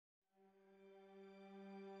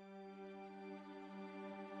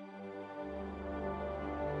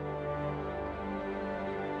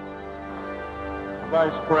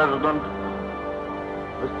Vice President,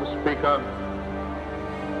 Mr. Speaker,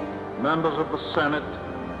 members of the Senate,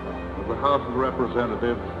 of the House of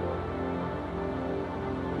Representatives,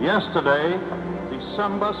 yesterday,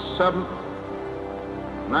 December 7th,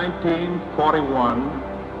 1941,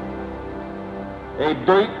 a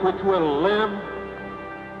date which will live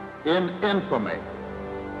in infamy,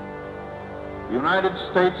 the United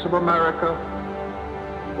States of America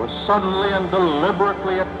was suddenly and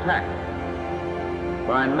deliberately attacked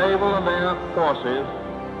by naval and air forces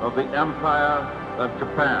of the Empire of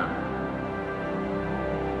Japan.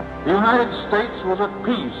 The United States was at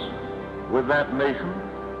peace with that nation,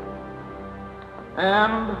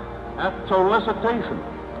 and at solicitation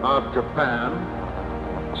of Japan,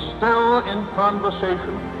 still in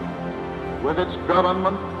conversation with its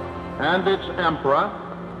government and its emperor,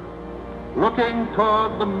 looking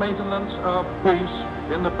toward the maintenance of peace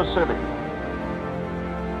in the Pacific.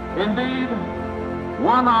 Indeed,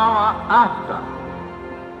 1 hour after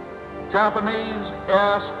Japanese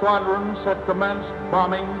air squadrons had commenced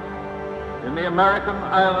bombing in the American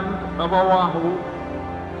island of Oahu,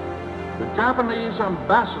 the Japanese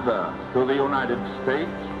ambassador to the United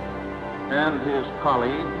States and his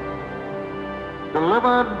colleague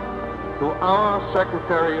delivered to our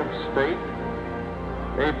Secretary of State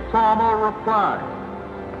a formal reply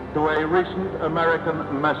to a recent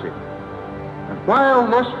American message. And while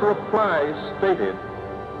this reply stated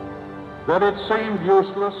that it seemed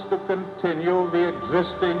useless to continue the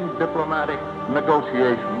existing diplomatic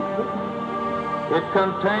negotiations, it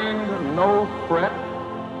contained no threat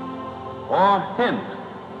or hint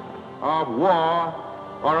of war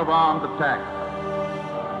or of armed attack.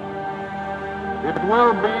 It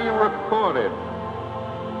will be recorded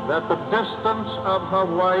that the distance of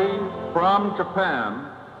Hawaii from Japan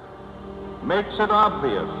makes it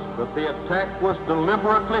obvious that the attack was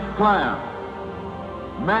deliberately planned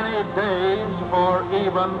many days or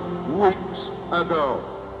even weeks ago.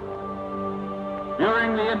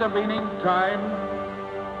 During the intervening time,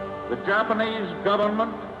 the Japanese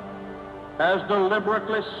government has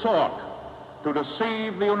deliberately sought to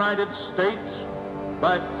deceive the United States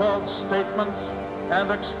by false statements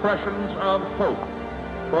and expressions of hope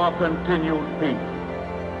for continued peace.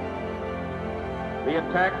 The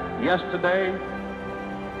attack yesterday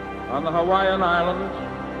on the Hawaiian Islands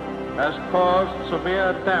has caused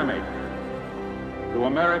severe damage to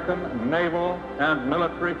American naval and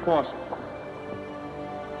military forces.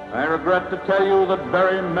 I regret to tell you that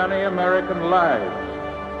very many American lives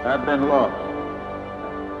have been lost.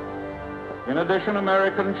 In addition,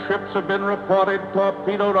 American ships have been reported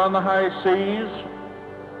torpedoed on the high seas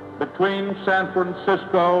between San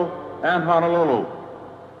Francisco and Honolulu.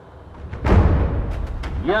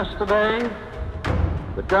 Yesterday,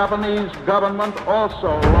 the Japanese government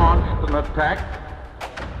also launched an attack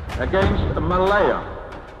against Malaya.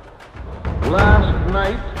 Last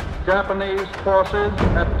night, Japanese forces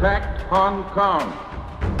attacked Hong Kong.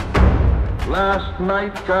 Last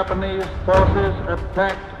night, Japanese forces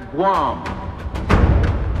attacked Guam.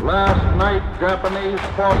 Last night, Japanese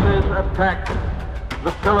forces attacked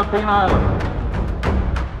the Philippine Islands.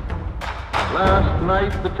 Last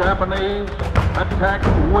night, the Japanese attacked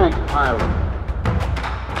Wake Island.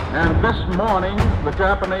 And this morning, the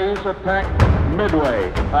Japanese attacked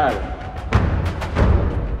Midway Island.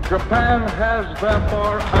 Japan has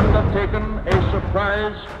therefore undertaken a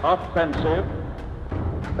surprise offensive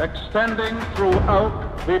extending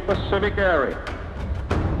throughout the Pacific area.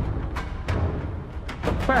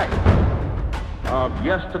 The facts of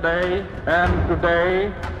yesterday and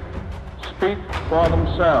today speak for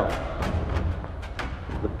themselves.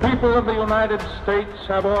 The people of the United States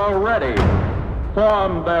have already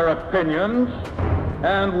formed their opinions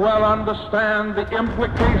and well understand the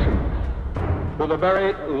implications to the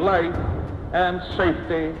very life and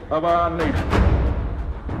safety of our nation.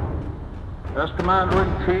 As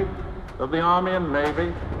Commander-in-Chief of the Army and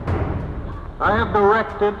Navy, I have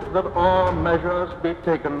directed that all measures be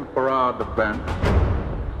taken for our defense,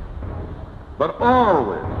 but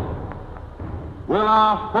always will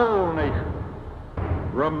our whole nation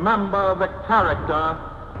remember the character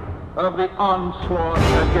of the onslaught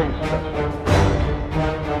against us.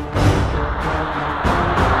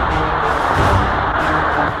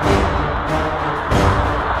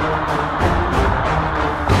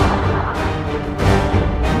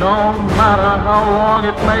 No matter how long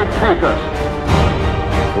it may take us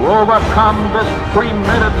to overcome this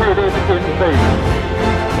premeditated invasion,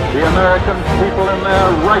 the American people in their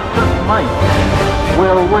righteous might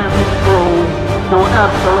will win through to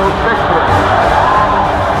absolute victory.